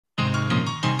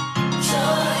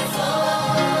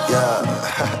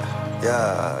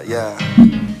Yeah.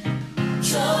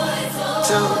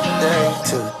 Today.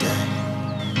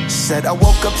 Said I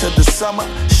woke up to the summer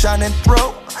shining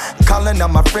through. Calling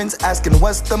on my friends, asking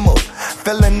what's the move.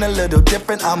 Feeling a little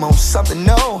different, I'm on something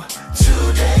new.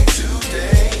 Today.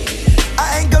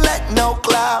 I ain't gonna let no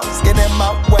clouds get in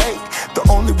my way. The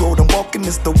only road I'm walking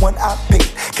is the one I pick.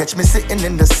 Catch me sitting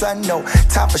in the sun, no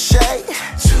time for shade.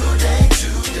 Today.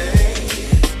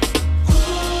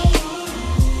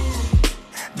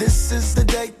 This is the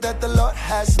day that the Lord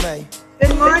has made.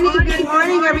 Good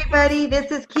morning, everybody.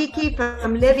 This is Kiki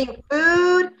from Living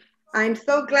Food. I'm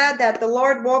so glad that the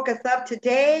Lord woke us up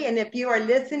today, and if you are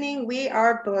listening, we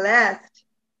are blessed.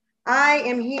 I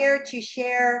am here to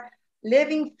share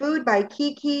Living Food by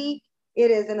Kiki. It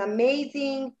is an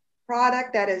amazing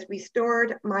product that has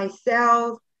restored my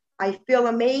cells. I feel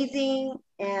amazing,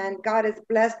 and God has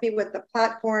blessed me with the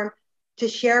platform to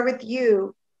share with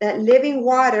you that living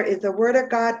water is the word of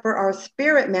God for our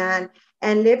spirit, man,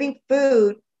 and living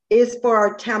food is for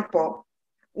our temple.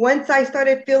 Once I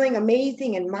started feeling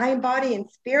amazing in mind, body, and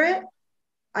spirit,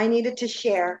 I needed to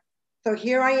share. So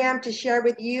here I am to share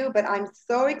with you, but I'm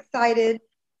so excited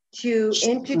to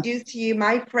introduce to you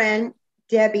my friend,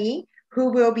 Debbie,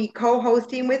 who will be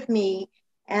co-hosting with me.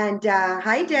 And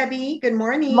hi, Debbie. Good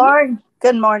morning.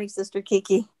 Good morning, Sister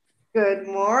Kiki. Good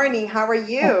morning. How are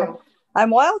you?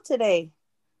 I'm well today.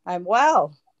 I'm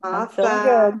well. Awesome. I'm feeling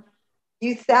good.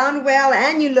 You sound well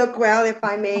and you look well, if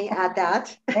I may add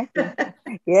that.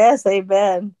 Yes,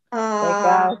 amen. Thank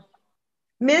God.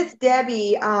 Miss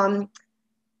Debbie, can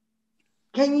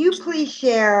you please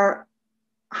share,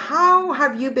 how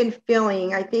have you been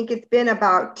feeling? I think it's been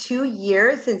about 2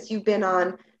 years since you've been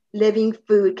on Living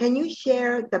Food. Can you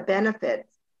share the benefits,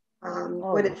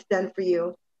 what it's done for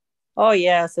you? Oh,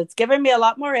 yes. It's given me a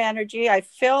lot more energy. I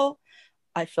feel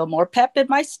more pep in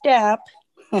my step.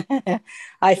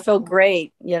 I feel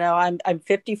great. You know, I'm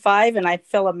 55 and I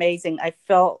feel amazing. I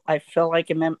feel like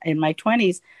I'm in my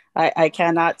 20s. I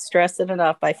cannot stress it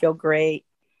enough. I feel great.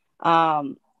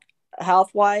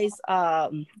 Health wise,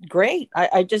 great.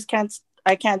 I just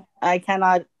I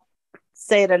cannot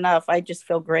say it enough. I just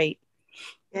feel great.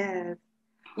 Yes.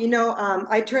 You know,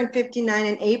 I turned 59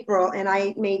 in April and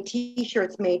I made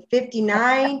t-shirts made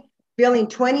 59, feeling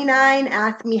 29,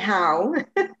 ask me how.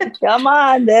 Come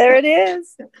on, there it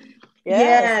is.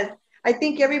 Yes. I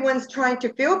think everyone's trying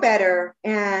to feel better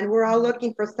and we're all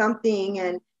looking for something.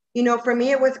 And, you know, for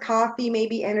me, it was coffee,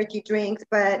 maybe energy drinks,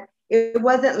 but it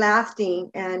wasn't lasting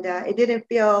and it didn't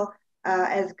feel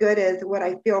as good as what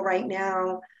I feel right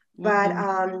now.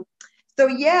 But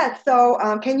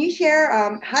so can you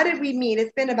share, how did we meet?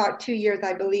 It's been about 2 years,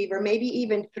 I believe, or maybe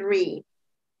even 3.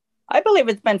 I believe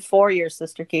it's been 4 years,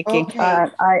 Sister Kiki. Okay.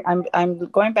 I'm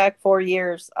going back 4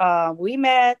 years. We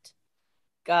met,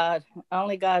 God,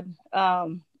 only God.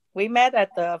 We met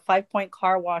at the 5 Point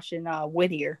Car Wash in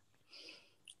Whittier,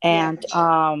 and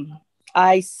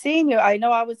I seen you. I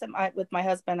know I was with my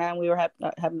husband, and we were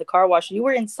having the car wash. You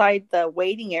were inside the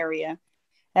waiting area,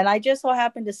 and I just so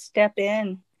happened to step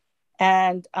in,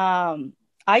 and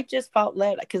I just felt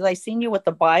led because I seen you with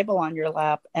the Bible on your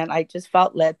lap, and I just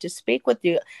felt led to speak with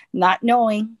you, not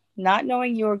knowing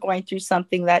you were going through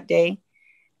something that day,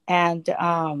 and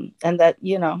that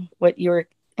you know what you were.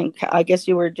 And I guess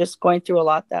you were just going through a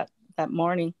lot that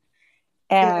morning,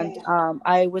 and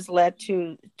I was led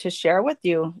to share with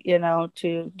you, you know,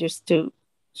 to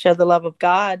share the love of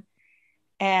God,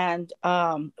 and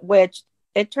which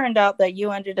it turned out that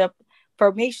you ended up for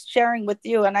me sharing with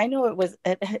you, and I knew it was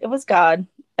God,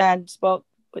 and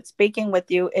speaking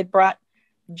with you, it brought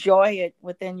joy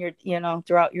within your, you know,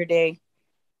 throughout your day,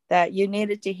 that you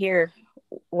needed to hear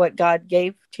what God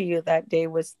gave to you that day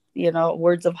was, you know,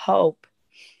 words of hope.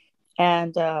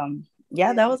 And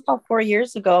that was about 4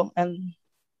 years ago, and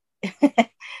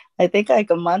I think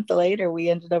like a month later we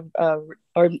ended up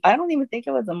or I don't even think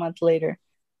it was a month later,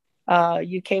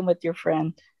 you came with your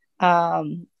friend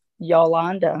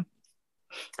Yolanda,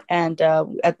 and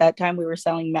at that time we were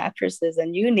selling mattresses,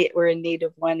 and you were in need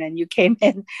of one, and you came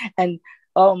in, and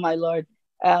oh my Lord,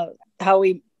 how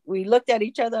we looked at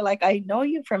each other like, I know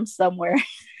you from somewhere.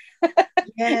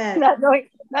 Yes.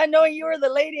 not knowing you were the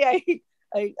lady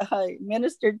I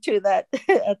ministered to that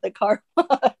at the car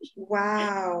wash.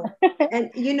 Wow.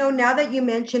 And you know, now that you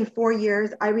mentioned 4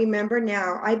 years, I remember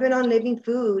now, I've been on Living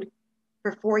Food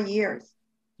for 4 years.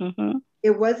 Mm-hmm.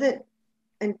 It wasn't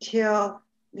until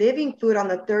Living Food on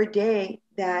the 3rd day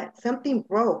that something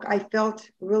broke. I felt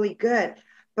really good.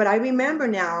 But I remember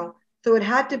now, so it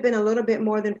had to have been a little bit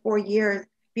more than 4 years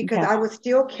because I was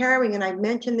still carrying, and I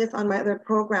mentioned this on my other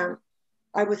program,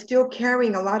 I was still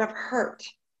carrying a lot of hurt.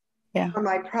 Yeah. from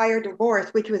my prior divorce,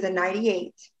 which was in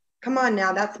 98. Come on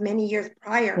now, that's many years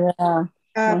prior. Yeah.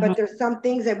 But there's some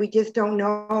things that we just don't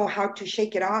know how to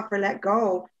shake it off or let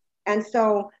go. And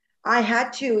so I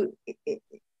had to,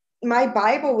 my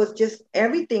Bible was just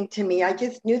everything to me. I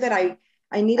just knew that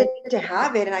I needed to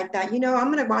have it. And I thought, I'm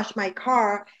going to wash my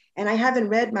car and I haven't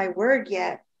read my word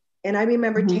yet. And I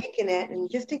remember taking it. And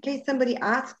just in case somebody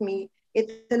asked me,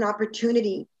 it's an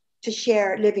opportunity to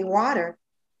share living water.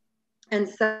 And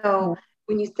so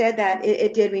when you said that,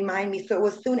 it did remind me. So it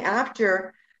was soon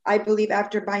after, I believe,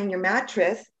 after buying your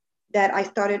mattress, that I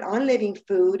started on Living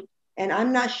Food. And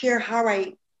I'm not sure how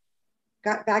I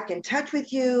got back in touch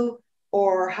with you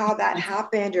or how that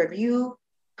happened, or if you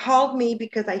called me,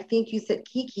 because I think you said,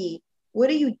 Kiki, what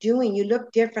are you doing? You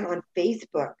look different on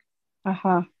Facebook.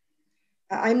 Uh-huh.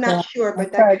 I'm not sure,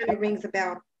 but that Okay. kind of rings a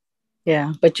bell.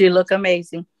 Yeah, but you look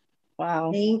amazing.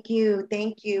 Wow. Thank you.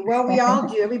 Thank you. Well, we all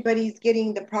do. Everybody's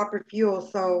getting the proper fuel.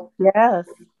 So Yes.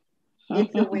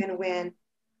 it's a win-win.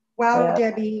 Wow, Yeah.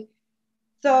 Debbie.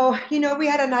 So, we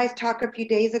had a nice talk a few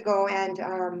days ago,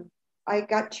 and I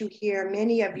got to hear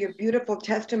many of your beautiful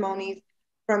testimonies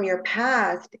from your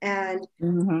past. And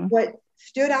what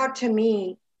stood out to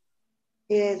me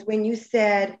is when you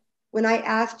said, when I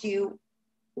asked you,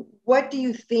 what do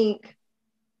you think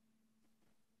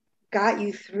got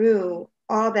you through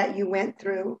all that you went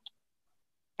through?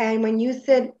 And when you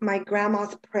said my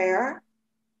grandma's prayer,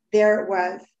 there it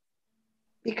was,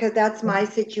 because that's my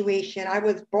situation. I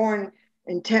was born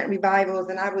in tent revivals,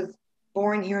 and I was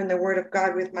born hearing the word of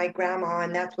God with my grandma,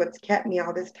 and that's what's kept me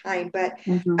all this time. But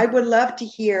I would love to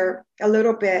hear a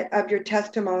little bit of your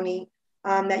testimony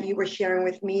that you were sharing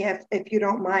with me, if you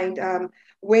don't mind.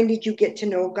 When did you get to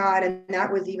know God? And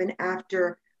that was even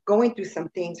after going through some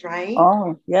things, right?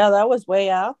 Oh, yeah, that was way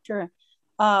after.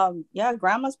 Yeah,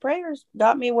 grandma's prayers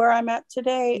got me where I'm at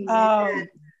today.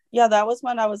 Yeah, that was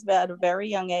when I was at a very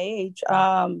young age.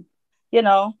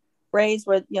 Raised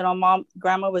with,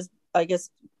 grandma was, I guess,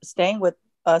 staying with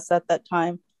us at that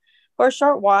time for a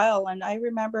short while. And I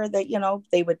remember that,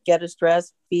 they would get us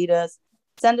dressed, feed us,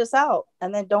 send us out,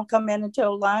 and then don't come in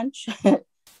until lunch.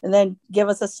 And then give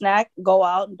us a snack, go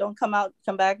out, and don't come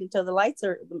back until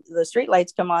the street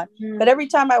lights come on. But every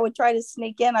time I would try to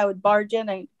sneak in, I would barge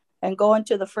in and go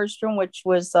into the first room, which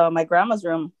was my grandma's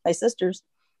room, my sister's.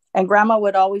 And grandma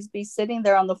would always be sitting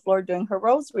there on the floor doing her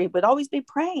rosary, would always be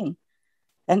praying.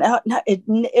 And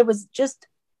it was just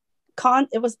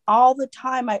it was all the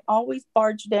time. I always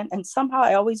barged in, and somehow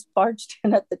I always barged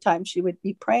in at the time she would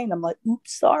be praying. I'm like,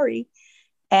 oops, sorry.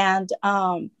 And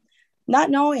not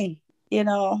knowing,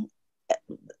 I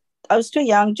was too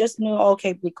young, just knew,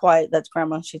 okay, be quiet. That's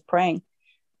grandma. She's praying.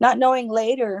 Not knowing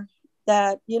later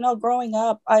that, growing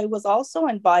up, I was also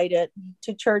invited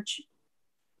to church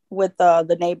with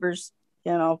the neighbors,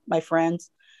 my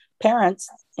friends, parents.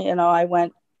 I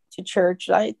went to church.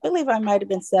 I believe I might have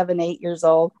been 7, 8 years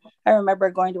old. I remember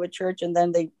going to a church, and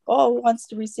then who wants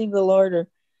to receive the Lord,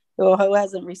 or who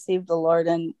hasn't received the Lord?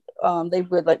 And they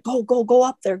would like, go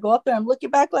up there, go up there. I'm looking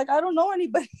back like, I don't know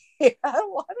anybody. I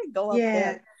don't want to go up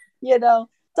there,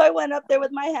 So I went up there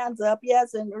with my hands up,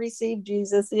 yes, and received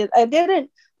Jesus. I didn't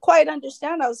quite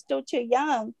understand. I was still too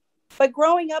young. But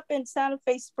growing up in Santa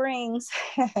Fe Springs,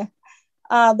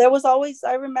 there was always,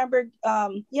 I remember, a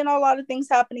lot of things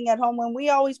happening at home when we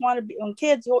always want to be, when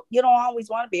kids, you don't always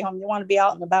want to be home. You want to be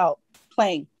out and about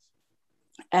playing.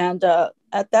 And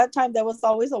at that time, there was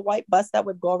always a white bus that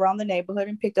would go around the neighborhood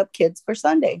and pick up kids for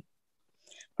Sunday,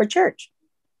 for church.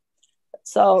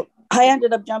 So I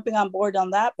ended up jumping on board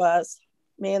on that bus,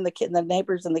 me and the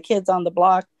neighbors and the kids on the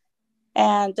block,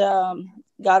 and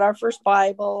got our first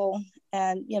Bible,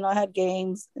 and had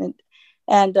games,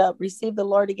 and received the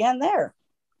Lord again there.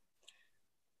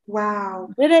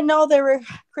 Wow. We didn't know they were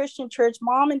Christian church.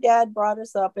 Mom and Dad brought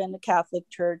us up in the Catholic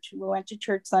church. We went to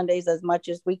church Sundays as much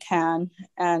as we can.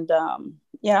 And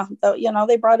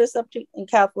they brought us up in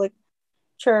Catholic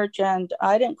church, and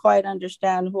I didn't quite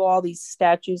understand who all these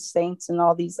statues, saints, and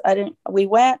all these, we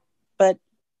went, but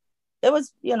it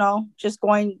was, just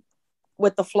going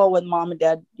with the flow with Mom and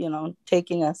Dad,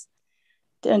 taking us.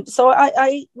 And so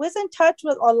I was in touch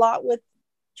with a lot with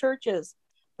churches,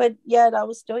 but yet I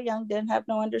was still young, didn't have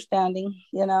no understanding,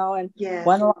 and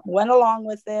went along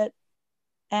with it,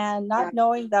 and not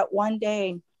knowing that one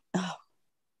day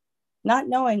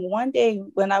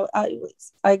when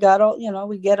I got old,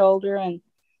 we get older and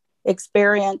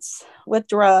experience with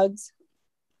drugs,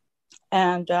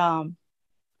 and I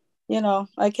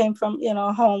came from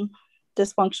home,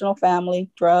 dysfunctional family,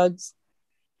 drugs,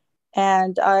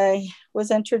 and I was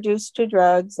introduced to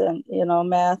drugs and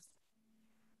meth.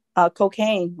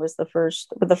 Cocaine was the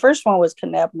first, but the first one was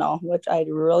cannabinol, which I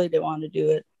really didn't want to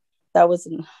do it. That was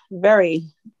a very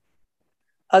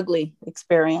ugly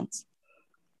experience.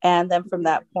 And then from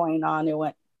that point on, it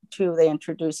went to, they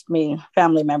introduced me,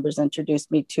 family members introduced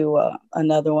me to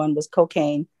another one was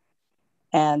cocaine.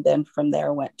 And then from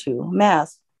there went to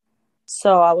meth.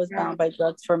 So I was bound by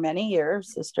drugs for many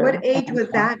years, sister. What age was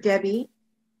that, Debbie?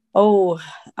 Oh,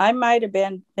 I might have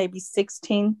been maybe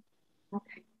 16,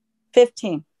 okay.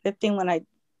 15 when I,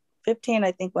 15,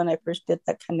 I think, when I first did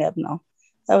that cannabinol.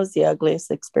 That was the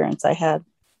ugliest experience I had,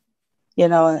 you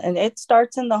know, and it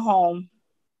starts in the home.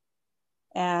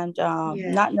 And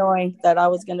not knowing that I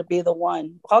was going to be the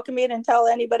one. How come you didn't tell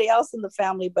anybody else in the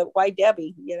family, but why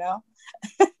Debbie, you know?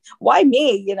 Why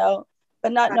me, you know?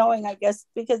 But not knowing, I guess,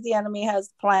 because the enemy has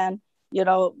a plan, you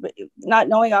know, not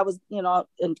knowing I was, you know,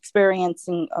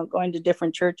 experiencing going to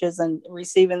different churches and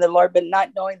receiving the Lord, but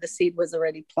not knowing the seed was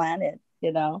already planted,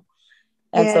 you know?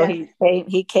 And so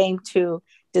he came to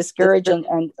discourage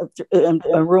and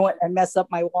ruin and mess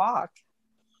up my walk.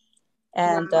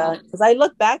 And because I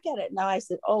look back at it now, I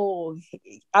said, oh,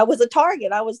 I was a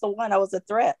target. I was the one. I was a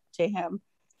threat to him,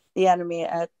 the enemy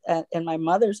in my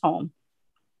mother's home.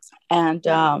 And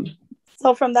so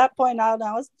from that point out,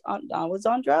 I was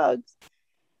on drugs,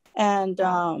 and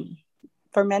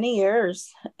for many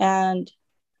years. And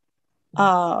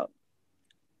along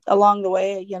the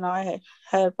way, you know, I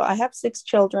have 6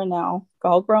 children now,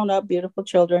 all grown up, beautiful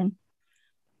children.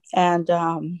 And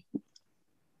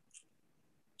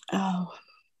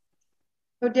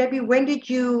So Debbie, when did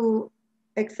you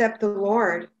accept the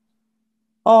Lord?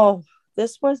 Oh,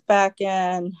 this was back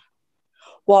in,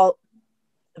 well,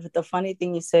 the funny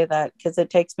thing you say that, because it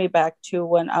takes me back to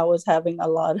when I was having a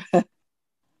lot of,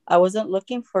 I wasn't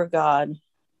looking for God.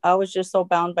 I was just so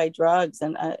bound by drugs,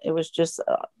 and it was just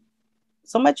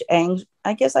so much anger.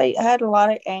 I guess I had a lot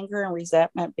of anger and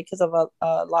resentment because of a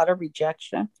lot of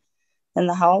rejection in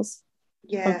the house.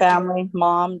 From family,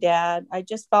 mom, dad. I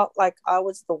just felt like I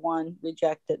was the one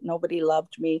rejected. Nobody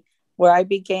loved me, where I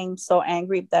became so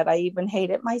angry that I even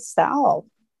hated myself,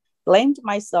 blamed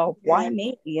myself. Why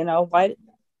me? You know,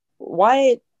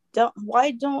 why don't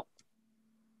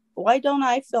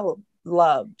I feel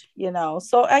loved? You know,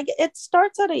 so it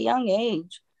starts at a young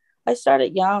age. I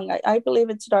started young. I believe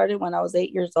it started when I was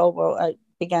 8 years old. Well, I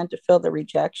began to feel the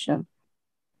rejection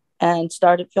and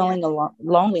started feeling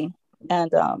lonely,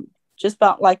 and just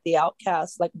felt like the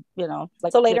outcast, like, you know,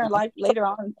 like, so later in life, later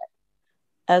on,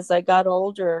 as I got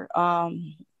older, I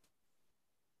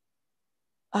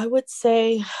would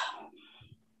say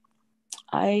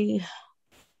I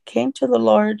came to the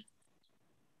Lord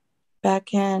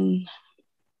back in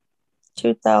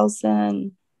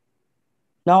 2000.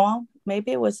 No,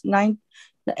 maybe it was in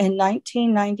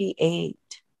 1998.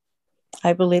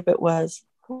 I believe it was.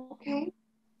 Okay.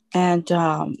 And,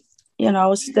 you know, it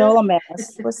was still a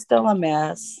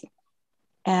mess.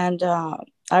 And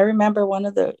I remember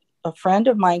a friend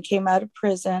of mine came out of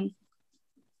prison,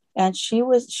 and she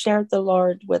shared the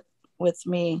Lord with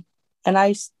me. And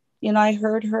I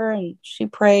heard her, and she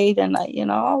prayed, and I,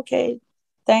 okay,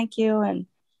 thank you.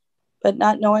 But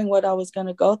not knowing what I was going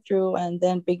to go through, and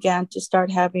then began to start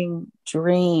having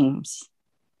dreams.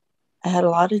 I had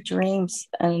a lot of dreams,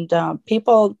 and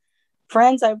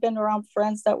friends, I've been around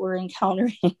friends that were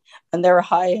encountering, and they were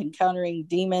encountering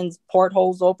demons,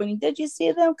 portholes opening. Did you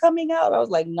see them coming out? I was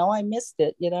like, no, I missed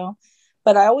it,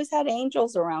 but I always had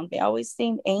angels around me. I always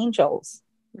seen angels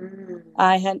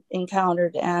I had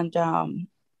encountered. And,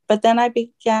 but then I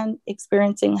began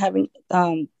experiencing having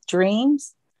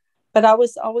dreams, but I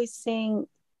was always seeing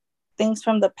things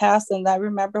from the past. And I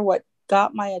remember what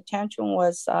got my attention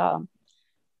was, I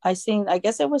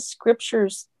guess it was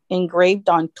scriptures engraved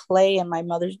on clay in my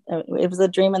mother's, it was a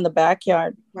dream in the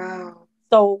backyard. Wow.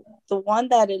 So the one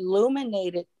that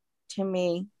illuminated to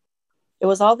me, it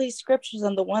was all these scriptures,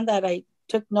 and the one that I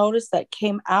took notice that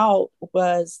came out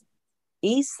was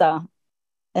Esau,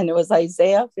 and it was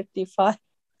Isaiah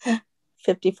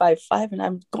 55:5, and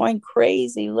I'm going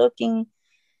crazy looking,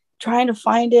 trying to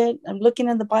find it. I'm looking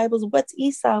in the Bibles. What's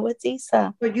Esau? What's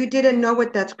Esau? But you didn't know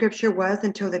what that scripture was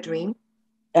until the dream?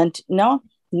 And no,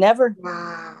 never.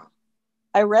 Wow.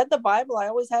 I read the Bible. I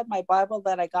always had my Bible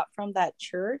that I got from that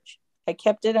church. I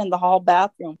kept it in the hall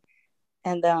bathroom.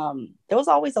 And there was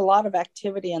always a lot of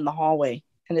activity in the hallway,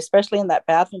 and especially in that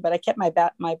bathroom. But I kept my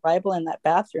Bible in that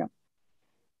bathroom,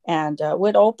 and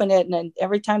would open it. And then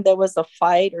every time there was a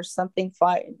fight or something,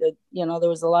 there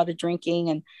was a lot of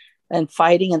drinking and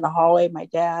fighting in the hallway, my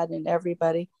dad and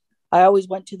everybody. I always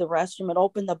went to the restroom and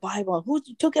opened the Bible. And who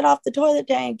took it off the toilet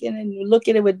tank? And then you look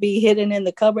at it, would be hidden in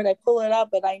the cupboard. I pull it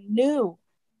out, but I knew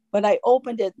when I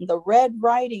opened it, the red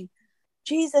writing,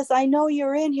 Jesus, I know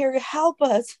you're in here. Help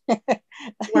us.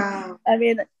 Wow. I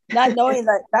mean, not knowing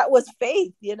that was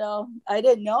faith, I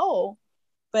didn't know,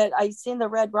 but I seen the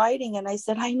red writing and I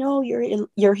said, I know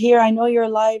you're here. I know you're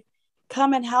alive.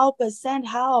 Come and help us, send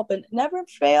help. And it never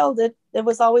failed. It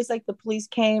was always like the police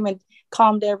came and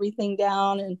calmed everything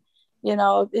down. And,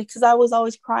 because I was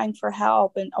always crying for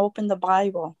help and open the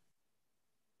Bible,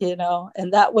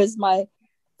 and that was my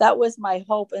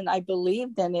hope. And I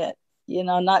believed in it,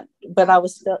 but I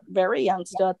was still very young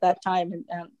still at that time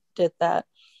and did that.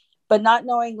 But not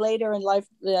knowing later in life,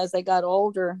 as I got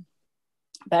older,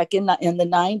 back in the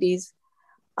 90s,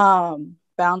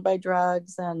 bound by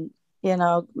drugs, and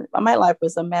my life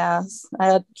was a mess. I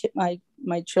had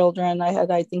my children. I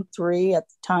had, I think, 3 at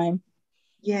the time.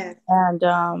 Yeah. And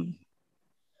wow.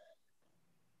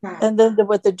 And then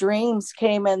with the dreams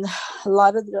came, and a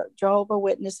lot of the Jehovah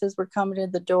Witnesses were coming to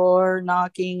the door,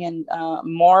 knocking, and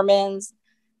Mormons.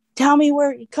 Come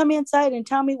inside and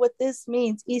tell me what this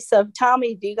means. Isa, tell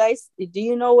me, do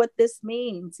you know what this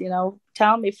means?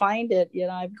 Tell me, find it.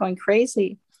 I'm going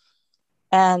crazy.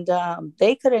 And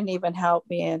they couldn't even help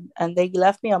me. And they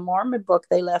left me a Mormon book.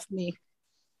 They left me.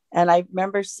 And I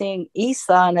remember seeing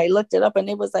Isa, and I looked it up, and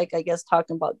it was like, I guess,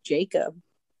 talking about Jacob.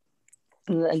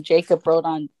 And Jacob wrote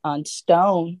on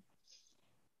stone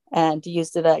and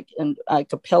used it like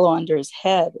a pillow under his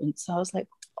head. And so I was like,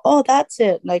 oh, that's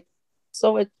it. Like,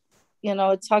 so it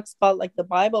talks about like the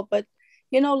Bible, but,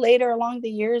 later along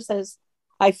the years, as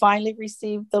I finally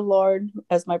received the Lord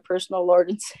as my personal Lord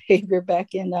and Savior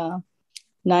back in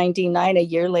 99, a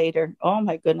year later. Oh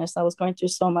my goodness, I was going through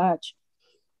so much.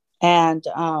 And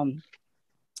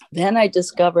then I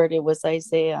discovered it was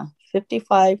Isaiah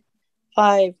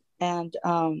 55:5. And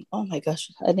oh my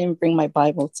gosh, I didn't even bring my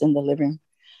Bible. It's in the living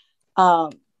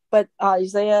room. But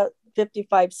Isaiah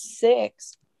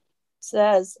 55:6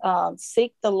 says,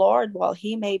 seek the Lord while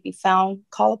he may be found,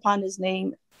 call upon his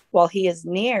name while he is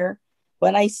near.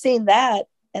 When I seen that,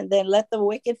 and then let the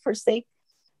wicked forsake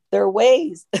their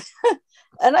ways.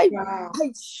 And I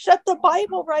shut the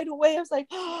Bible right away. I was like,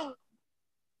 oh,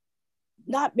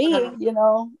 not me,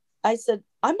 I said,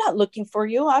 I'm not looking for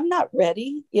you. I'm not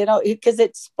ready, because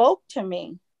it spoke to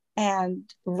me.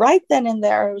 And right then and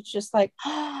there, it was just like,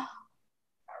 oh,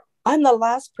 I'm the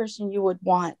last person you would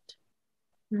want.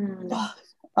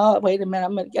 Oh, wait a minute.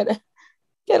 I'm going to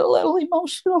get a little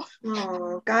emotional.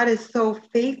 Oh, God is so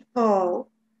faithful.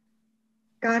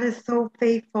 God is so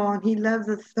faithful, and he loves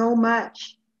us so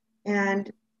much.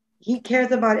 And he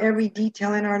cares about every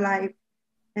detail in our life.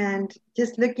 And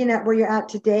just looking at where you're at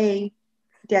today,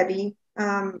 Debbie,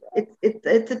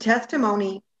 it's a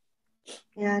testimony.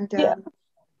 And yeah.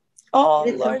 Oh,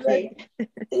 it's Lord, okay.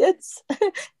 It's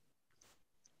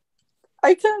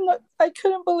I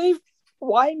couldn't believe,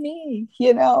 why me?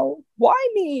 Why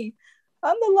me?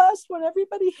 I'm the last one.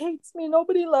 Everybody hates me.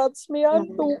 Nobody loves me.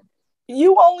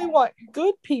 You only want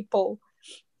good people.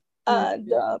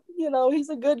 And he's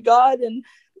a good God, and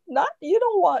you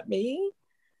don't want me.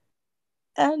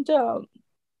 And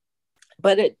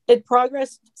but it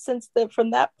progressed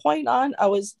from that point on. I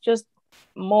was just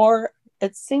more,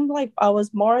 it seemed like I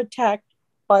was more attacked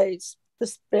by the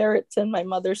spirits in my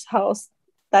mother's house.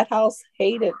 That house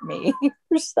hated me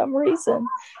for some reason.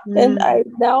 And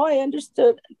now I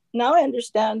understand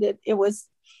it. It was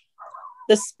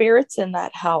the spirits in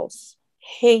that house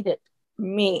hated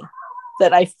me,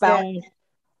 that I found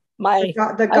my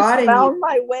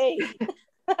way.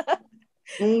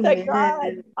 That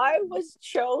God, I was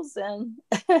chosen.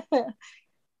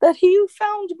 That he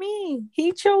found me.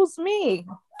 He chose me.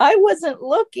 I wasn't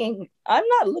looking. I'm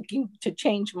not looking to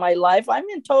change my life. I'm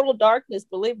in total darkness.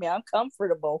 Believe me, I'm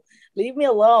comfortable. Leave me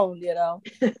alone,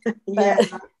 Yeah.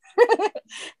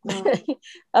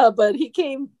 But he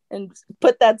came and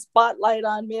put that spotlight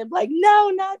on me. I'm like, no,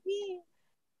 not me.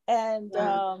 And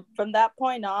from that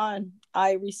point on,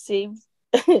 I received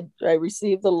the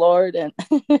Lord. And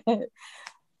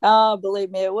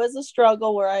believe me, it was a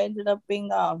struggle where I ended up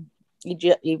being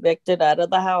evicted out of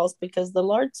the house because the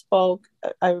Lord spoke.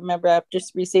 I remember after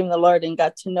receiving the Lord and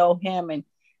got to know him, and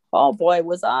oh boy,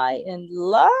 was I in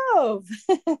love.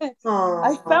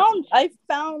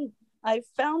 I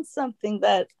found something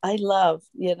that I love,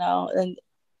 and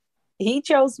he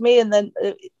chose me. And then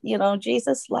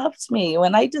Jesus loves me.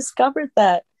 When I discovered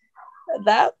that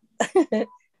that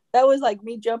was like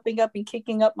me jumping up and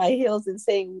kicking up my heels and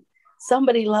saying,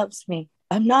 somebody loves me.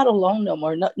 I'm not alone no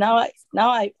more.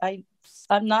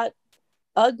 I'm not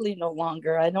ugly no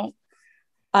longer.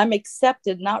 I'm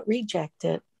accepted, not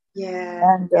rejected.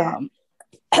 Yeah.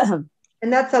 And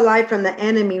And that's a lie from the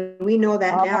enemy. We know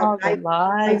that now. Oh, the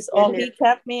My lies. Oh, goodness. he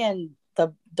kept me in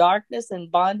the darkness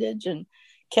and bondage and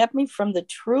kept me from the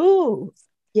truth.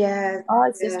 Yes. Oh,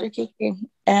 Yes. Sister Kiki.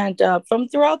 And from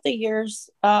throughout the years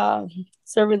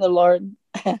serving the Lord,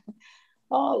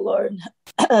 oh, Lord,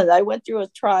 I went through a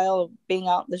trial of being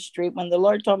out in the street. When the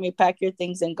Lord told me, pack your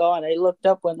things and go, and I looked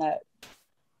up when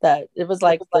that it was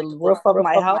like the roof of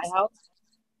my house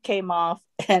came off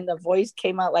and the voice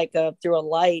came out like through a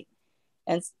light,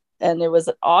 and it was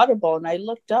audible, and I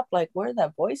looked up like, where did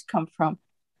that voice come from?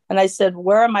 And I said,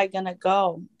 where am I going to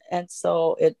go? And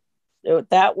so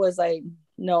that was, I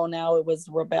know now, it was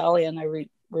rebellion. I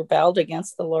rebelled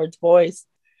against the Lord's voice,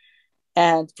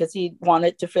 and because he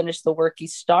wanted to finish the work he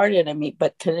started in me,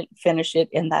 but couldn't finish it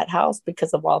in that house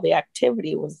because of all the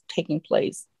activity was taking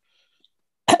place.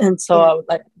 And so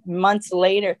like months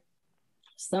later,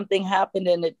 something happened,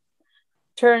 and it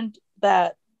turned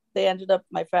that they ended up,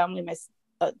 my family,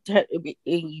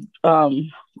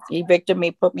 evicted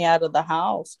me, put me out of the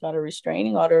house, got a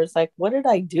restraining order. It's like, what did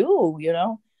I do?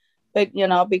 But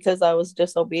because I was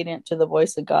disobedient to the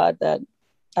voice of God, that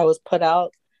I was put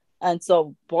out. And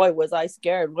so, boy, was I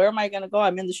scared. Where am I going to go?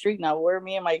 I'm in the street now. Where are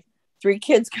me and my 3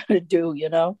 kids going to do?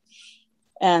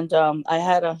 And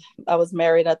I was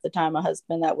married at the time, a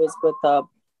husband that was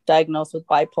diagnosed with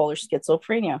bipolar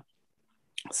schizophrenia.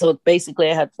 So basically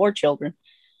I had 4 children.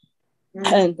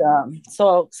 And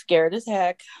so scared as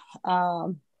heck.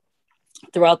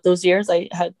 Throughout those years,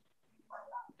 I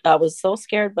was so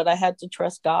scared, but I had to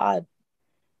trust God.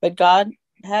 But God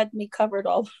had me covered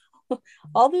all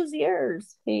those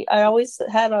years. I always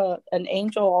had an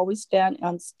angel always stand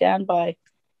on standby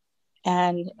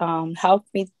and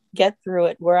helped me get through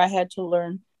it, where I had to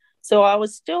learn. So I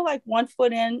was still like 1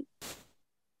 foot in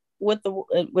with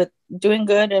doing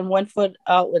good and 1 foot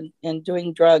out and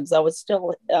doing drugs. I was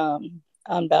still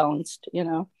unbalanced,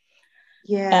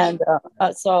 Yeah. And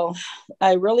so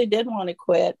I really did want to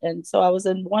quit. And so I was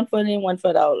in 1 foot in, 1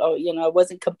 foot out. I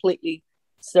wasn't completely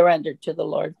surrendered to the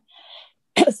Lord.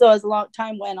 So as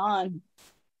time went on,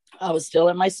 I was still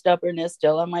in my stubbornness,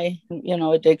 still in my,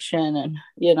 addiction. And,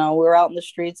 we were out in the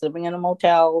streets, living in the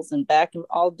motels and back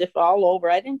all over.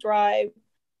 I didn't drive.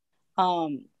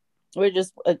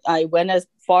 I went as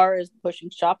far as pushing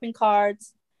shopping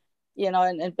carts,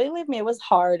 and believe me, it was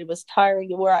hard. It was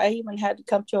tiring, where I even had to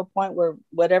come to a point where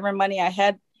whatever money I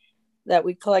had that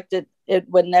we collected, it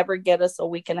would never get us a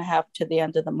week and a half to the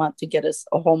end of the month to get us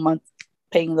a whole month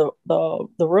paying the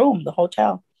room, the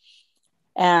hotel.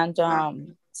 And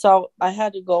so I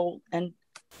had to go, and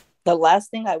the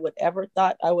last thing I would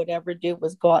ever do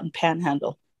was go out and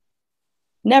panhandle.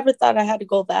 Never thought I had to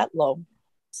go that low,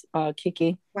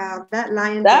 Kiki. Wow, that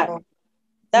lion devil.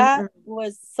 That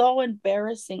was so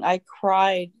embarrassing. I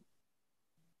cried.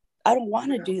 I don't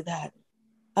want to do that.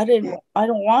 I don't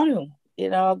want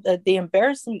to, the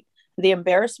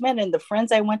embarrassment and the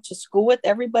friends I went to school with,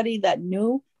 everybody that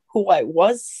knew who I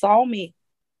was saw me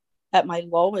at my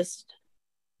lowest.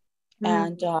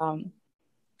 And,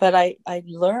 but I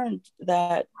learned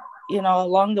that,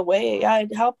 along the way,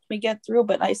 it helped me get through.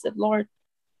 But I said, Lord,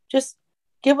 just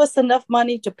give us enough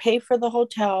money to pay for the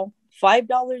hotel,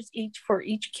 $5 each for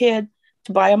each kid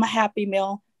to buy them a Happy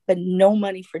Meal, but no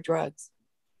money for drugs.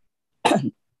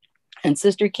 And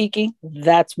Sister Kiki,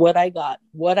 that's what I got.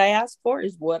 What I asked for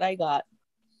is what I got.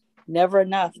 Never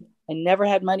enough. I never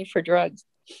had money for drugs.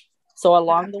 So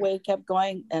along the way, I kept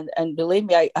going. And believe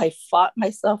me, I fought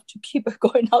myself to keep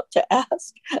going out to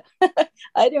ask.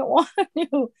 I didn't want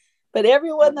to. But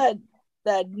everyone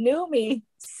that knew me,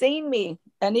 seen me,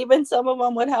 and even some of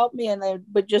them would help me, and they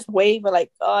would just wave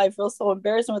like, oh, I feel so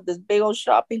embarrassed with this big old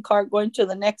shopping cart going to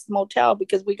the next motel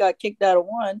because we got kicked out of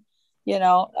one.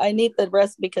 I need the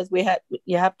rest because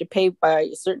you have to pay by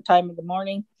a certain time in the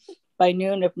morning, by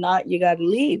noon. If not, you got to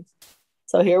leave.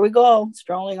 So here we go,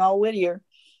 strolling all Whittier.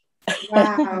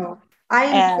 Wow. I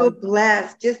am so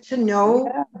blessed just to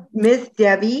know, Miss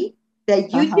Debbie,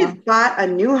 that you just bought a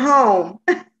new home.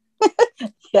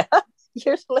 Yeah.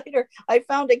 Years later, I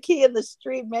found a key in the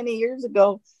street many years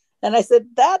ago. And I said,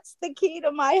 that's the key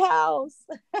to my house.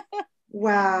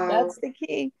 Wow. That's the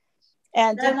key.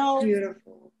 And, that's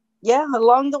beautiful. Yeah,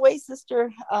 along the way,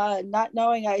 sister, not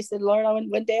knowing, I said, Lord,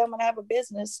 one day I'm going to have a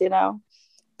business,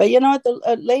 But,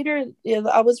 later,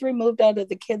 I was removed out of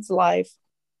the kid's life.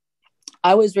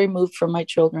 I was removed from my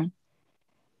children.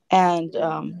 And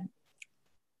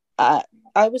I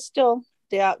was still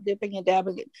dipping and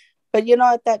dabbing. But,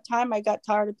 at that time, I got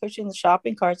tired of pushing the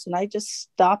shopping carts, and I just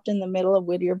stopped in the middle of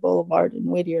Whittier Boulevard in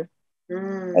Whittier,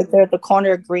 right there at the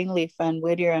corner of Greenleaf and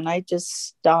Whittier. And I just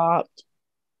stopped.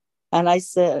 And I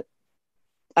said,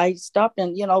 I stopped,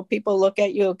 and people look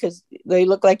at you because they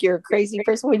look like you're a crazy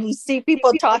person when you see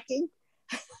people talking.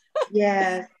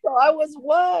 Yes. So I was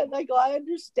one. I go, I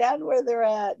understand where they're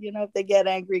at, if they get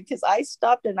angry, because I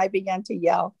stopped and I began to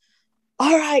yell,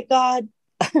 all right, God,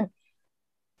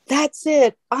 that's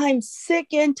it. I'm sick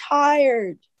and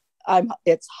tired.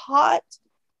 It's hot.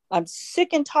 I'm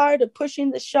sick and tired of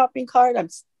pushing the shopping cart. I'm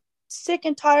sick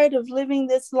and tired of living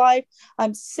this life.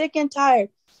 I'm sick and tired.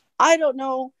 I don't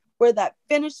know where that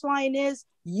finish line is.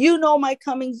 You know my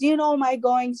comings, you know my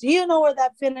goings, you know where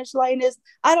that finish line is.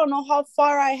 I don't know how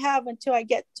far I have until I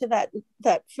get to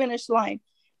that finish line,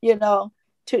 to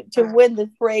win this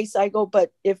race. I go,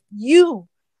 but if you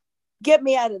get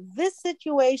me out of this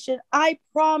situation, I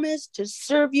promise to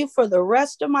serve you for the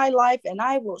rest of my life, and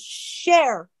I will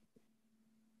share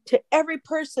to every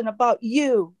person about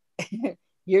you.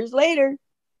 Years later,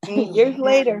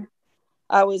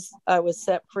 I was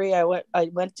set free. I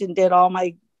went and did all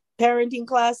my parenting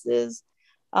classes,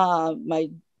 my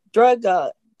drug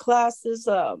classes.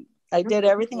 I did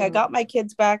everything. I got my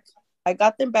kids back. I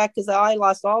got them back because I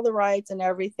lost all the rights and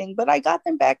everything, but I got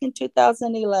them back in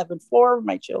 2011, 4 of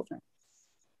my children.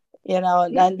 And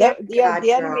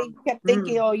the enemy kept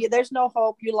thinking, oh, there's no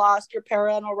hope. You lost your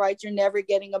parental rights. You're never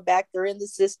getting them back. They're in the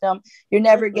system. You're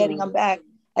never getting them back.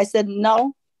 I said,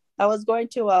 no. I was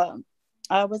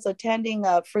attending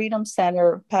a Freedom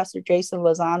Center, Pastor Jason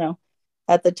Lozano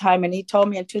at the time. And he told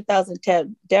me in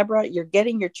 2010, Deborah, you're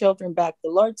getting your children back.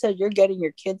 The Lord said you're getting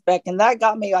your kids back. And that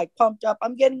got me like pumped up.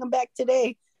 I'm getting them back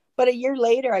today. But a year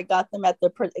later, I got them at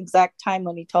the exact time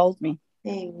when he told me.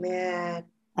 Amen.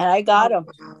 And I got them.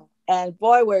 Wow. And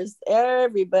boy, was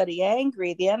everybody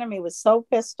angry. The enemy was so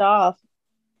pissed off.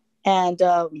 And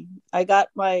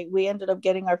we ended up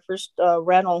getting our first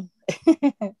rental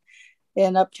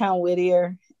in Uptown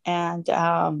Whittier. And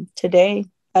today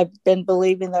I've been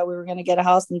believing that we were going to get a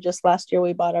house. And just last year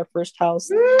we bought our first house.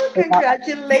 Ooh,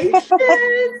 congratulations.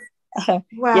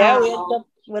 Wow. Yeah, we ended up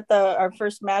with our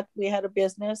first match. We had a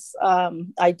business.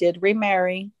 I did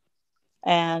remarry,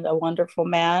 and a wonderful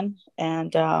man.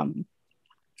 And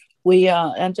we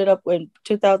ended up in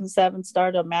 2007,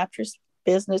 started a mattress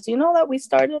business. You know that we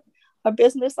started a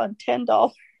business on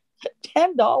 $10.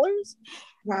 $10.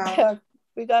 Wow.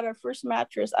 We got our first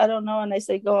mattress. I don't know. And I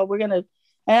said, and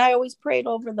I always prayed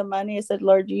over the money. I said,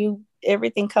 Lord,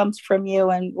 everything comes from you.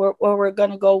 And we're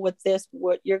going to go with this.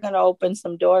 You're going to open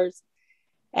some doors.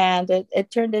 And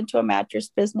it turned into a mattress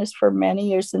business for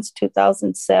many years, since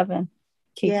 2007,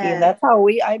 Kiki. Yes. And that's how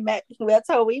we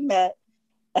met.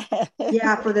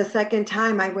 Yeah, for the second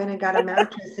time I went and got a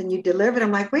mattress and you delivered.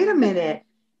 I'm like, wait a minute,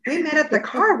 we met at the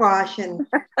car wash, and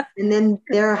then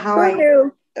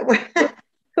who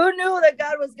knew that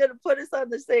God was going to put us on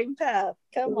the same path?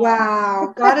 Come on.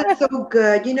 Wow, God is so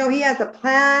good. He has a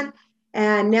plan,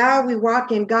 and now we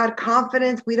walk in God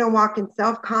confidence. We don't walk in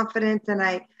self-confidence, and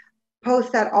I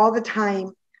post that all the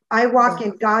time. I walk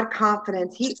in God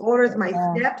confidence. He orders my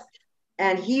steps,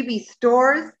 and he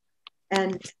restores.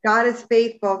 And God is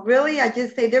faithful. Really, I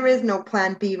just say there is no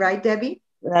plan B, right, Debbie?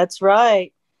 That's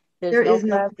right. There is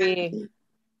no plan B.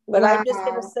 But wow. I'm just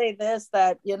going to say this,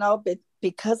 that,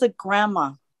 because of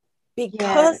Grandma,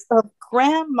 of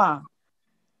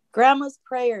Grandma's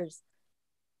prayers.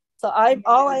 So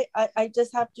I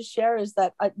just have to share is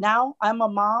that now I'm a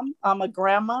mom, I'm a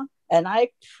grandma, and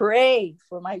I pray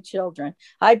for my children.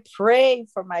 I pray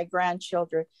for my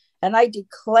grandchildren, and I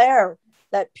declare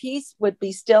that peace would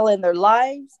be still in their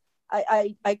lives.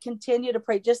 I continue to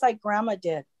pray just like Grandma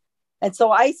did. And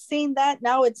so I seen that.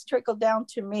 Now it's trickled down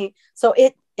to me. So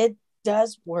it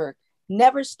does work.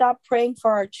 Never stop praying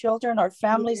for our children, our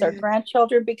families, our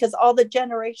grandchildren, because all the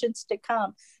generations to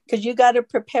come, because you got to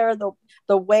prepare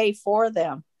the way for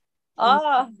them.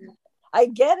 I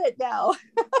get it now.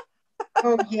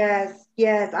 Oh, yes.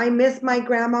 I miss my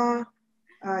grandma.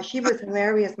 She was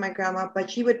hilarious, my grandma,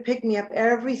 but she would pick me up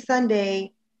every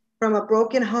Sunday from a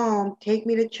broken home, take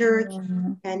me to church,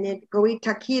 and then go eat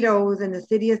taquitos in the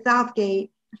city of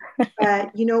Southgate.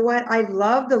 But you know what? I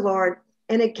love the Lord.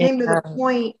 And it came to the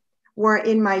point where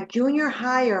in my junior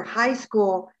high or high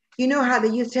school, you know how they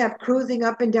used to have cruising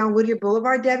up and down Whittier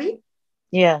Boulevard, Debbie?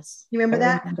 Yes. You remember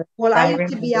that? Well, I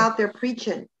used to be out there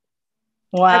preaching.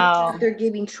 Wow. I was out there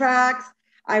giving tracts.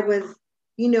 I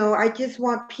just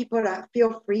want people to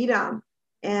feel freedom.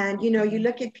 And, you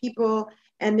look at people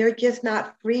and they're just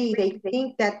not free. They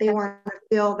think that they want to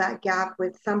fill that gap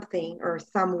with something or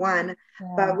someone. Yeah.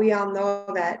 But we all know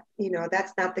that,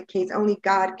 that's not the case. Only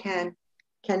God can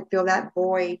fill that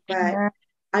void. But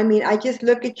I just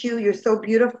look at you. You're so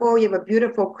beautiful. You have a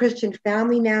beautiful Christian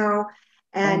family now.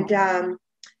 And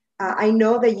I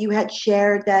know that you had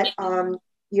shared that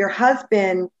your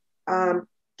husband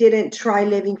didn't try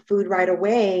Living Food right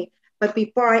away. But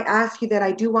before I ask you that,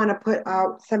 I do want to put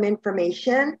out some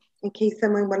information in case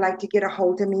someone would like to get a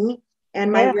hold of me.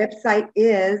 And my website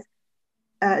is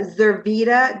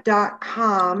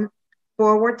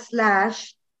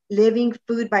zurvita.com/living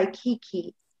food by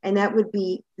Kiki. And that would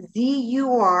be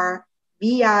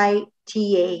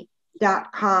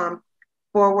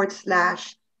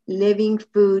ZURVITA.com/living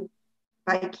food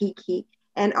by Kiki.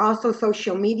 And also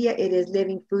social media, it is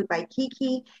Living Food by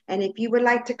Kiki. And if you would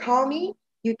like to call me,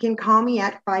 you can call me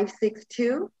at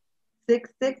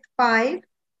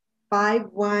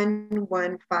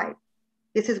 562-665-5115.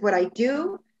 This is what I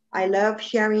do. I love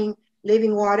sharing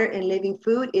living water and living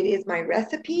food. It is my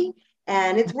recipe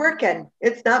and it's working.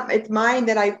 It's mine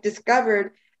that I've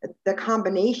discovered the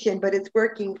combination, but it's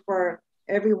working for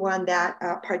everyone that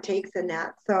partakes in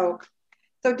that. So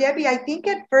Debbie, I think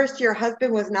at first your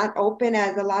husband was not open,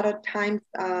 as a lot of times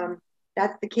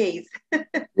that's the case.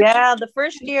 Yeah, the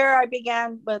first year I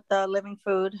began with Living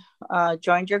Food,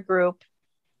 joined your group,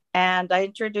 and I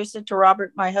introduced it to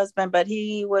Robert, my husband, but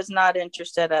he was not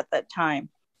interested at that time.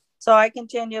 So I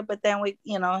continued, but then we,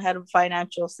 had a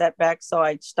financial setback, so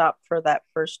I stopped for that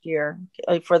first year,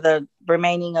 for the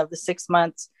remaining of the 6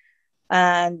 months.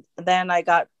 And then I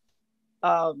got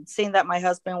seeing that my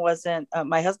husband was going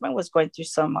through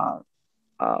some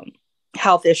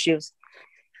health issues,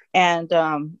 and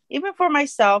even for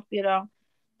myself,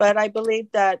 but I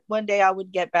believed that one day I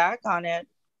would get back on it,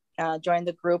 join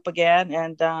the group again.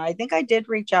 And I think I did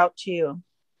reach out to you,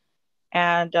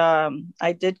 and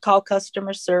I did call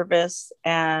customer service,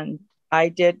 and I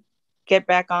did get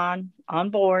back on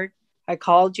board. I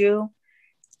called you,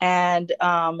 and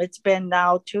it's been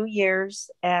now 2 years,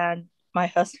 and my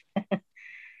husband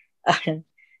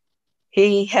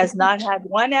he has not had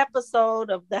one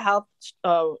episode of the health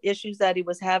issues that he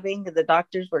was having. The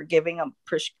doctors were giving him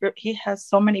he has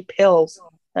so many pills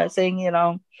saying, he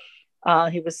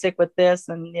was sick with this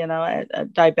and,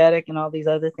 diabetic and all these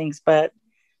other things. But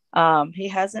he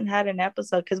hasn't had an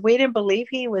episode because we didn't believe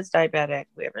he was diabetic.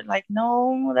 We were like,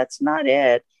 no, that's not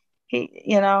it.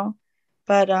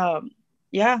 But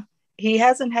he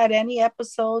hasn't had any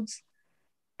episodes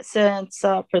since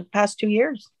for the past 2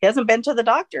 years. He hasn't been to the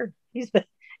doctor. He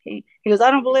goes,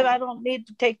 I don't need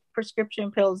to take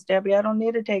prescription pills, Debbie. I don't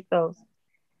need to take those.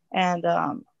 And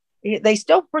they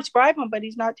still prescribe them, but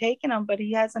he's not taking them. But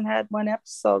he hasn't had one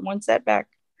episode, one setback.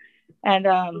 And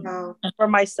for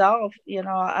myself,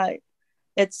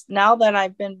 it's now that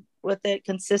I've been with it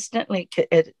consistently.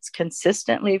 It's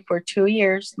consistently for 2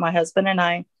 years. My husband and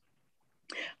I,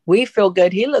 we feel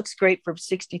good. He looks great for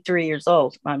 63 years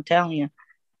old. I'm telling you.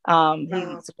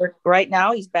 Right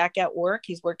now he's back at work.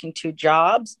 He's working 2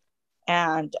 jobs,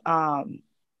 and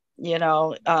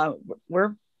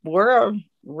we're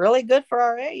really good for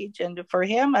our age, and for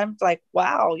him, I'm like,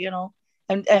 wow,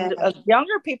 and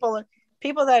younger people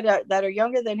that are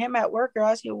younger than him at work are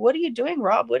asking, what are you doing,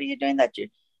 Rob? What are you doing that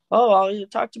I'll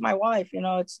talk to my wife.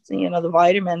 It's the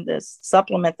vitamin, this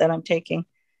supplement that I'm taking,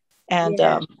 and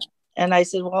and I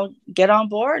said, well, get on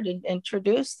board and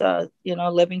introduce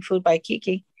Living Food by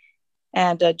Kiki.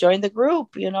 And join the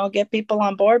group, get people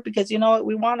on board, because, we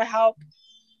want to help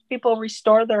people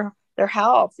restore their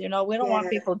health. We don't want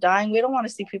people dying. We don't want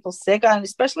to see people sick, and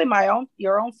especially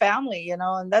your own family,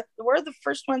 and that we're the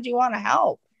first ones you want to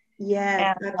help.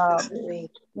 Yeah,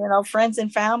 absolutely. Friends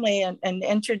and family, and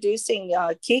introducing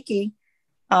Kiki,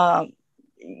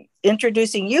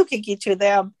 introducing you, Kiki, to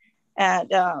them.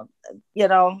 And,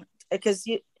 because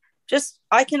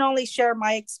I can only share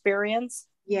my experience.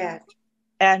 Yes.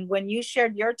 And when you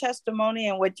shared your testimony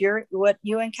and what you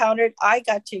encountered, I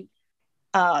got to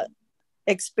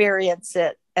experience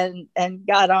it and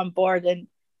got on board. And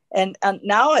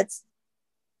now it's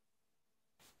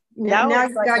you got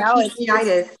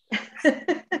Kiki-itis.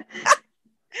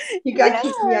 You got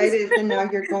Kiki-itis, and now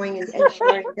you're going and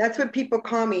sharing. That's what people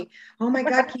call me. Oh my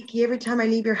God, Kiki! Every time I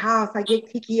leave your house, I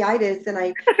get Kiki-itis, and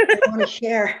I want to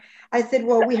share. I said,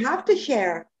 well, we have to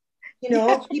share.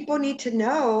 People need to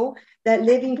know that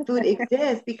Living Food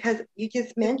exists, because you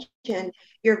just mentioned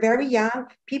you're very young.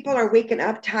 People are waking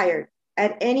up tired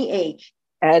at any age.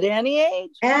 At any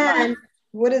age. And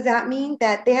what does that mean?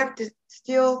 That they have to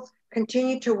still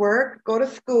continue to work, go to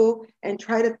school, and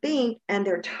try to think, and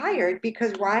they're tired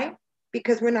because why?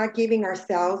 Because we're not giving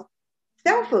ourselves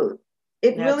cell food.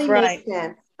 It really makes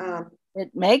sense.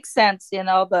 It makes sense,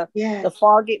 the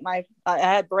foggy. I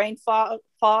had brain fog.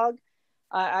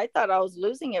 I thought I was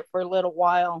losing it for a little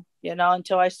while,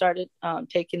 until I started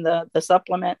taking the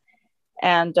supplement,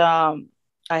 and I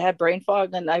had brain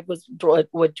fog, and I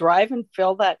would drive and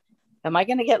feel that am I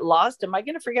going to get lost? Am I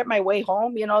going to forget my way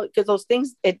home? Because those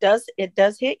things, it does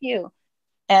hit you.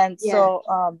 And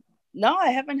so, no, I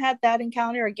haven't had that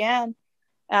encounter again.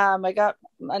 I got,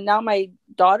 now my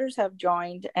daughters have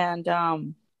joined, and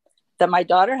that my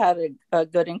daughter had a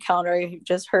good encounter. I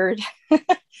just heard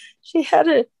she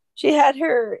had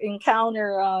her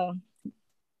encounter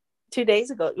 2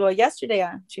 days ago. Well, yesterday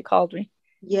she called me.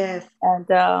 Yes.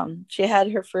 And she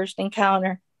had her first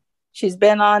encounter. She's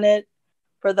been on it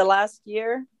for the last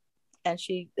year, and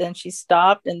she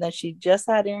stopped, and then she just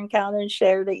had her encounter and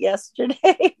shared it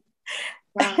yesterday.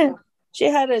 Wow. She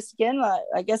had a skin,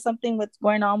 I guess something was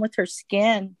going on with her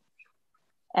skin,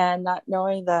 and not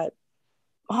knowing that,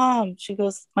 Mom, she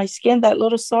goes, my skin, that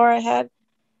little sore I had,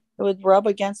 it would rub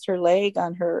against her leg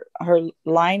on her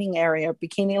lining area,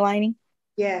 bikini lining.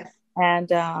 Yes.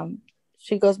 And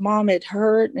she goes, Mom, it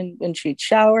hurt. And when she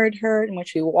showered, it hurt. And when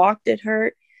she walked, it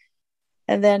hurt.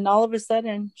 And then all of a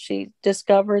sudden, she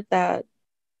discovered that,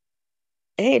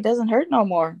 hey, it doesn't hurt no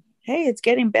more. Hey, it's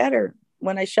getting better.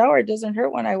 When I shower, it doesn't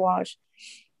hurt when I wash.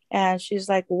 And she's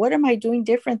like, what am I doing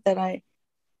different that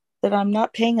I'm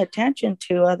not paying attention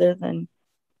to, other than,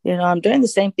 I'm doing the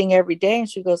same thing every day. And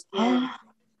she goes,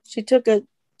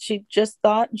 she just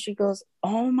thought, and she goes,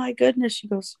 oh my goodness. She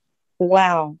goes,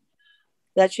 wow,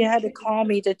 that she had to call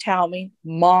me to tell me,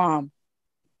 Mom,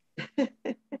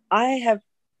 I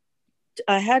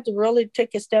had to really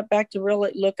take a step back to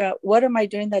really look at, what am I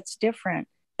doing that's different,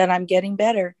 that I'm getting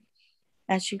better.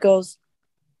 And she goes,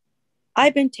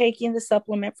 I've been taking the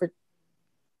supplement for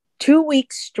 2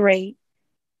 weeks straight.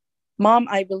 Mom,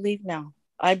 I believe now.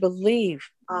 I believe.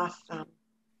 Awesome.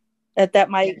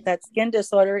 That skin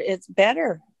disorder is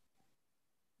better.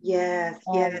 Yes.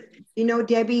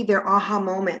 Debbie, their aha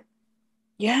moment.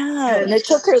 Yeah. And it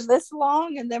took her this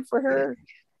long. And then for her,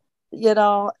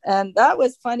 and that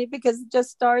was funny, because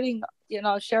just starting,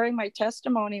 sharing my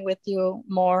testimony with you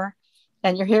more,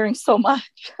 and you're hearing so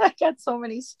much. I got so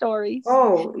many stories.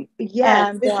 Oh,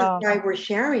 yes. This is why we're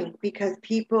sharing, because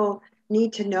people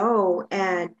need to know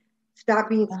and stop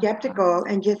being skeptical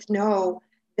and just know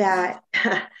that.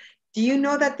 Do you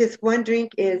know that this one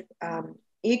drink is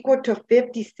equal to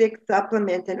 56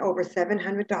 supplements and over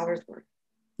 $700 worth?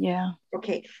 Yeah.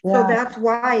 Okay. Yeah. So that's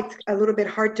why it's a little bit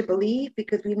hard to believe,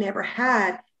 because we've never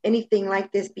had anything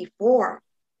like this before.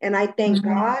 And I thank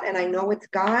God, and I know it's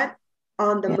God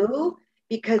on the move,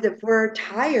 because if we're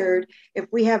tired, if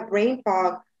we have brain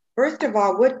fog, first of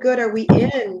all, what good are we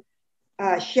in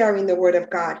sharing the word of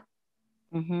God?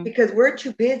 Because we're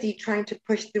too busy trying to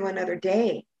push through another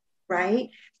day, right?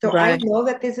 So I know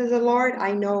that this is the Lord.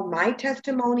 I know my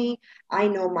testimony. I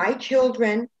know my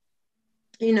children.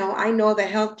 I know the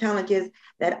health challenges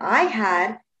that I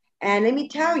had. And let me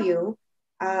tell you,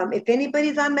 if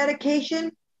anybody's on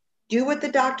medication, do what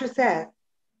the doctor says.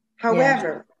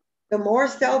 However, the more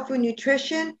cell-food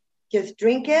nutrition, just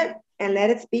drink it and let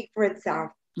it speak for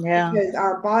itself. Yeah. Because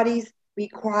our bodies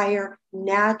require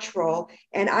natural.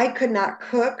 And I could not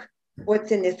cook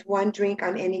what's in this one drink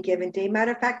on any given day.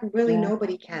 Matter of fact, really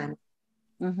nobody can.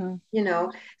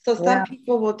 So some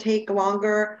people will take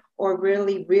longer, or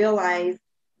really realize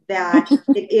that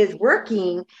it is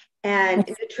working. And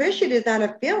nutrition is not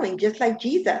a feeling, just like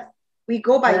Jesus. We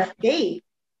go by faith.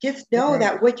 Just know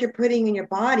that what you're putting in your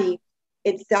body,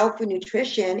 it's cell-food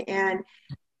nutrition. And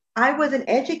I wasn't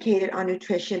educated on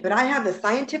nutrition, but I have a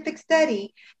scientific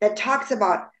study that talks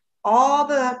about all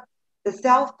the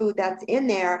cell food that's in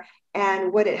there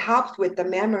and what it helps with the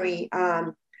memory,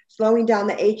 slowing down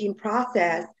the aging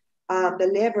process, the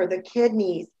liver, the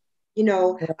kidneys,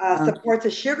 supports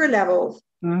the sugar levels.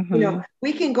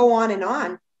 We can go on and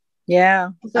on. Yeah,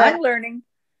 but I'm learning.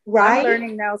 Right. I'm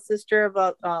learning now, sister,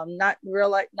 about I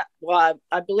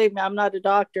believe me, I'm not a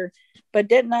doctor, but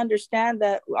didn't understand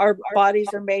that our bodies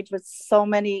are made with so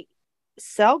many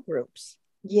cell groups.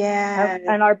 Yeah.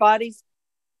 And our bodies,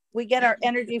 we get our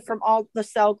energy from all the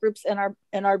cell groups in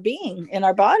our being, in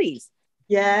our bodies.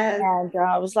 Yeah. And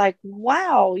I was like,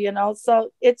 wow,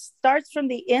 so it starts from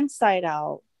the inside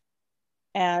out.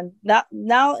 And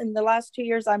now in the last 2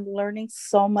 years, I'm learning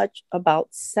so much about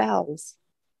cells.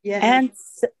 Yes. And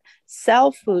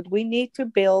cell food. We need to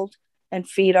build and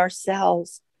feed our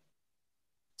cells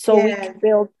so we can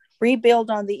rebuild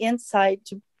on the inside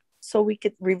so we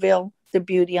could reveal the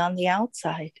beauty on the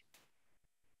outside.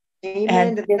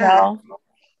 Amen. And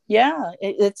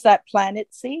it's that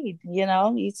planet seed.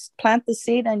 You plant the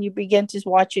seed and you begin to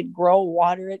watch it grow,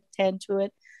 water it, tend to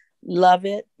it, love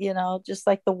it, just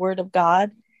like the word of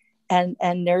God, and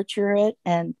nurture it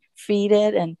and feed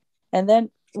it, and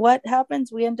then what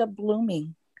happens? We end up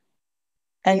blooming,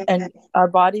 and our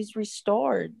body's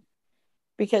restored,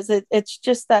 because it's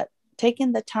just that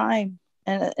taking the time,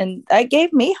 and that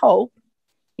gave me hope,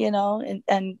 and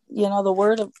the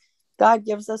word of God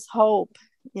gives us hope,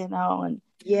 and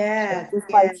Yes, just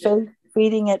by yes. faith,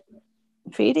 feeding it.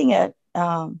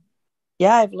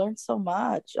 Yeah, I've learned so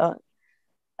much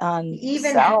on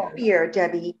Even self. happier,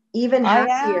 Debbie, even I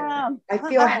happier. am. I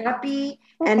feel happy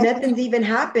and nothing's even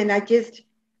happened. I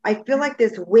feel like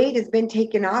this weight has been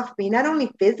taken off me, not only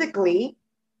physically,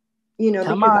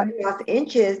 Come because on. I lost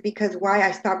inches because why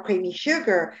I stopped craving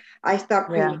sugar. I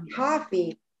stopped Yeah. craving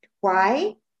coffee.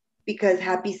 Why? Because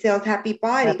happy cells, happy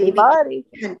body. They Happy became body.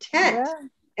 content. Yeah.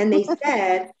 And they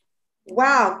said,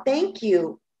 wow, thank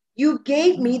you. You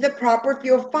gave me the proper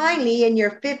fuel finally in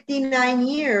your 59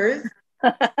 years.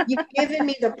 You've given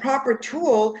me the proper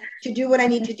tool to do what I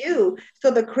need to do.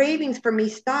 So the cravings for me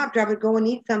stopped. I would go and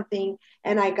eat something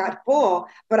and I got full,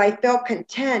 but I felt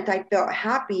content. I felt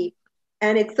happy.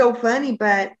 And it's so funny,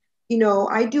 but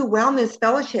I do wellness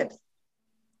fellowships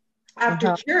after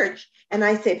Uh-huh. church, and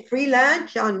I said free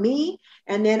lunch on me.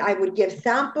 And then I would give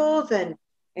samples, and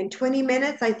in 20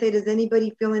 minutes, I say, does anybody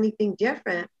feel anything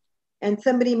different? And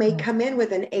somebody may come in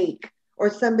with an ache, or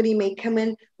somebody may come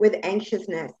in with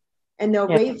anxiousness, and they'll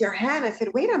Yeah. raise their hand. I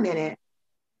said, wait a minute,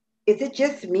 is it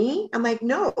just me? I'm like,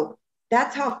 no,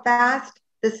 that's how fast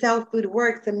the cell food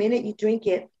works. The minute you drink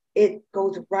it, it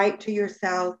goes right to your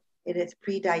cells. It is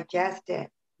pre-digested.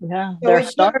 Yeah. So They're it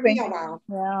took me starving. a while.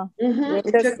 Yeah. It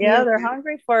took me a They're while.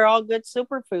 hungry for all good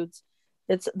superfoods.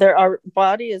 Our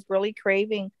body is really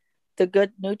craving the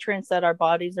good nutrients that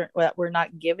we're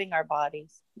not giving our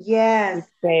bodies. Yes.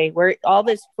 We're all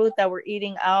this food that we're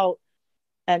eating out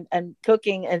and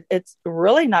cooking, and it's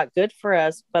really not good for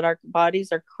us, but our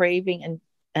bodies are craving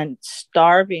and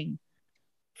starving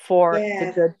for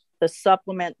Yes. the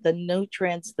supplement, the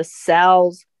nutrients, the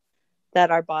cells that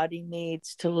our body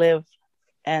needs to live,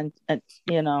 and to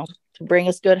bring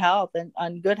us good health.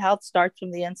 And good health starts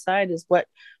from the inside. Is what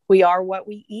we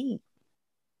eat.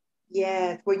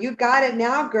 Yes. Well, you got it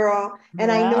now, girl. And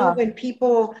I know Yeah. when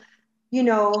people,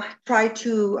 try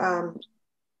to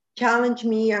challenge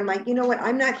me, I'm like, you know what?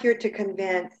 I'm not here to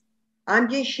convince. I'm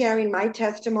just sharing my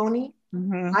testimony.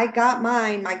 Mm-hmm. I got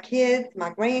mine, my kids, my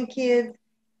grandkids,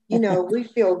 we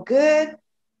feel good.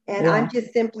 And Yeah. I'm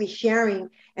just simply sharing.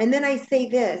 And then I say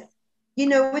this,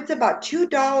 it's about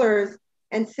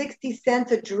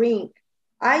 $2.60 a drink.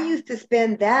 I used to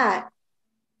spend that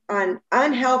on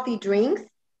unhealthy drinks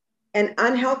and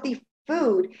unhealthy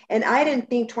food, and I didn't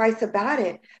think twice about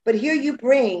it. But here you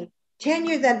bring 10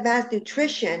 years advanced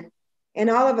nutrition, and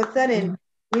all of a sudden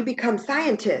we become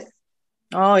scientists.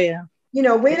 Oh yeah.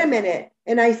 Wait a minute.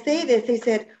 And I say this, they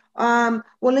said, well,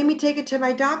 let me take it to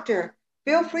my doctor.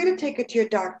 Feel free to take it to your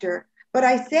doctor. But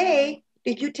I say,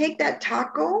 did you take that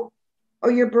taco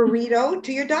or your burrito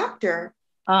to your doctor?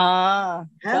 Come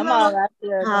Hello. on, that's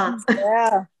good. Huh.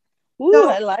 Yeah. Ooh, So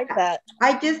I like that.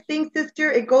 I just think,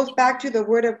 sister, it goes back to the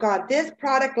word of God. This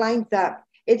product lines up.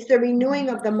 It's the renewing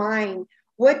of the mind.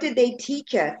 What did they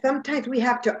teach us? Sometimes we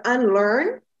have to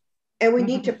unlearn and we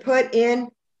need to put in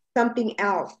something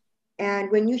else.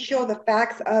 And when you show the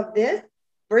facts of this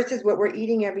versus what we're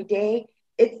eating every day,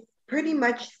 it's pretty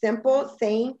much simple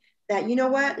saying that, you know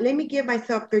what, let me give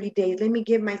myself 30 days. Let me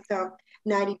give myself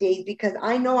 90 days because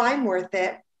I know I'm worth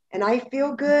it and I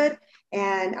feel good.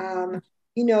 And,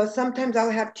 sometimes I'll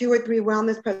have 2 or 3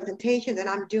 wellness presentations and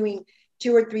I'm doing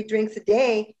 2 or 3 drinks a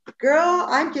day. Girl,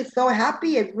 I'm just so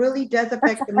happy. It really does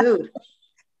affect the mood.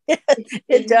 It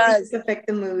Really does. does affect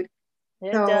the mood.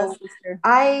 It does, So sister.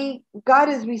 God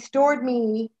has restored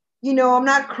me. I'm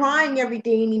not crying every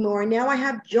day anymore. Now I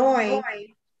have joy,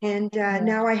 and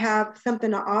now I have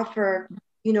something to offer,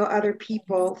 other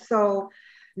people. So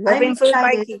I'm Living Food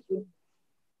by excited. Kiki.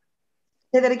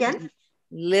 Say that again.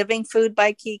 Living Food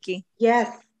by Kiki.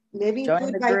 Yes, Living Join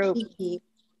Food the by group. Kiki.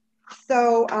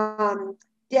 So,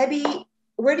 Debbie,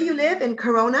 where do you live? In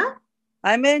Corona?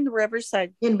 I'm in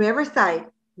Riverside. In Riverside.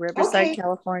 Riverside, Okay.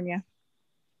 California.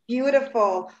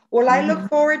 Beautiful. Well, I look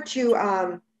forward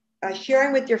to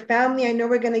sharing with your family. I know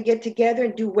we're going to get together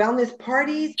and do wellness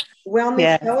parties,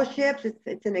 wellness fellowships.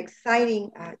 It's an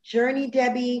exciting journey,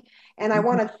 Debbie. And I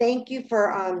want to thank you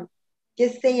for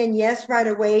just saying yes right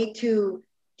away to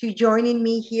joining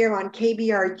me here on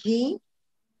KBRG.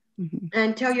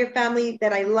 And tell your family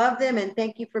that I love them and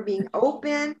thank you for being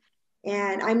open.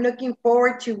 And I'm looking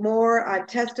forward to more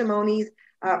testimonies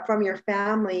from your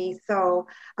family. So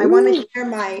I want to share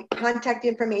my contact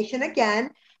information again.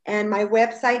 And my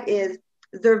website is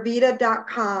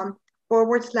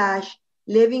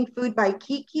zurvita.com/living food by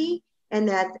Kiki. And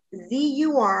that's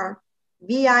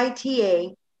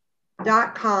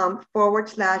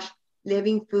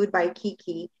ZURVITA.com/living food by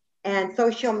Kiki. And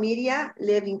social media,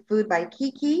 Living Food by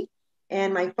Kiki.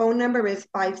 And my phone number is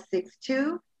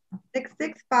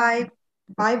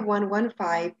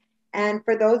 562-665-5115. And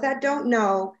for those that don't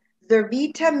know,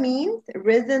 Zervita means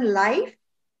risen life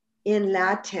in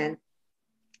Latin.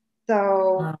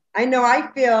 So I know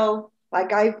I feel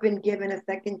like I've been given a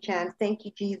second chance. Thank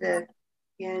you, Jesus.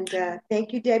 And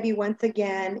thank you, Debbie, once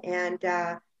again. And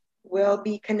we'll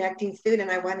be connecting soon.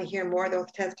 And I want to hear more of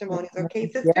those testimonies. Okay,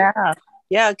 sister? Yeah.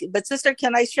 Yeah. But sister,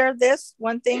 can I share this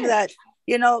one thing that,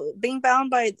 being bound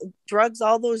by drugs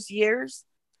all those years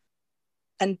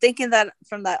and thinking that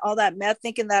from all that meth,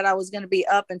 thinking that I was going to be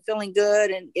up and feeling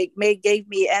good and gave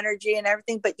me energy and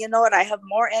everything. But you know what? I have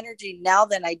more energy now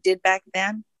than I did back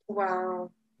then.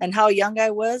 Wow. And how young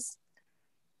I was.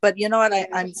 But you know what?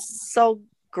 I'm so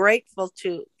grateful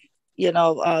to,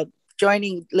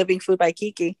 joining Living Food by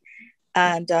Kiki.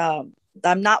 And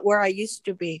I'm not where I used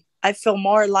to be. I feel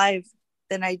more alive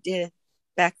than I did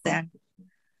back then.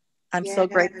 I'm so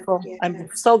grateful. Yes. I'm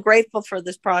so grateful for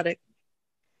this product.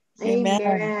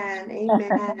 Amen.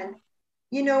 Amen.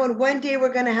 And one day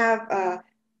we're going to have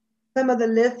some of the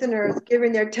listeners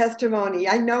giving their testimony.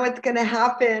 I know it's going to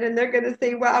happen, and they're going to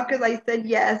say, wow, because I said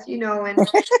yes, and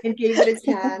gave it a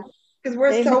chance. Because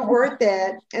we're so worth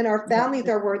it, and our families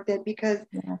are worth it, because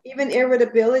even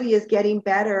irritability is getting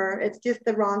better. It's just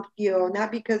the wrong fuel,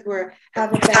 not because we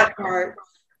have a bad heart.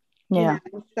 Yeah.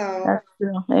 So, that's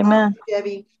true. Amen.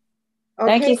 Debbie.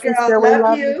 Okay, thank you, girls. sister. We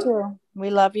love you too. We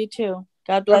love you too.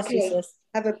 God bless you, sis.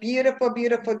 Have a beautiful,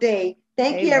 beautiful day.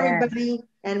 Thank you, everybody.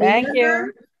 And thank remember,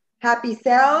 you. Happy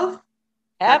cells,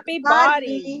 happy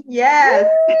body. Yes.